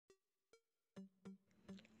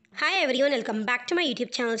Hi everyone, welcome back to my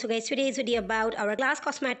YouTube channel. So guys, today's video about Hourglass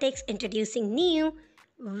Cosmetics introducing new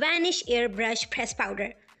Vanish Airbrush Press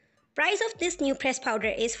Powder. Price of this new press powder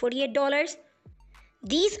is $48.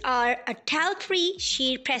 These are a talc-free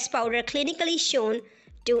sheer press powder clinically shown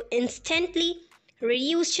to instantly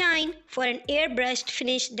reduce shine for an airbrushed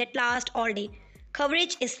finish that lasts all day.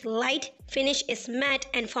 Coverage is light, finish is matte,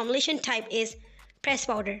 and formulation type is press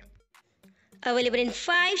powder. Available in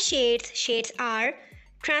 5 shades. Shades are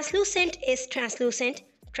translucent is translucent,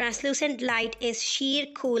 translucent light is sheer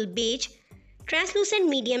cool beige, translucent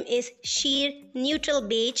medium is sheer neutral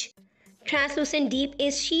beige, translucent deep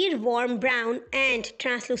is sheer warm brown, and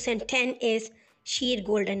translucent 10 is sheer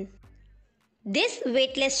golden. This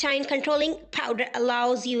weightless shine controlling powder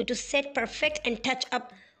allows you to set perfect and touch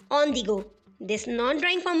up on the go. This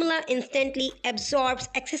non-drying formula instantly absorbs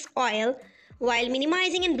excess oil while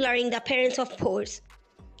minimizing and blurring the appearance of pores.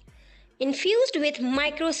 Infused with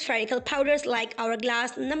microspherical powders like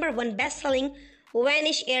Hourglass #1 best-selling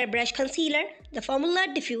Vanish Airbrush Concealer, the formula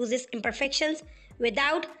diffuses imperfections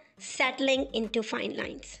without settling into fine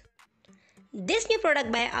lines. This new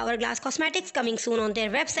product by Hourglass Cosmetics coming soon on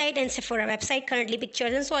their website and Sephora website. Currently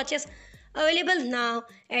pictures and swatches available now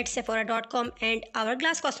at sephora.com and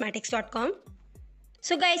hourglasscosmetics.com.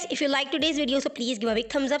 So guys, if you like today's video, so please give a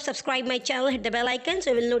big thumbs up, subscribe my channel, hit the bell icon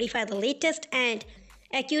so you will notify the latest and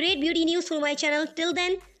accurate beauty news through my channel. Till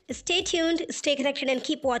then, stay tuned, stay connected and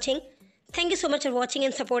keep watching. Thank you so much for watching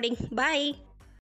and supporting. Bye.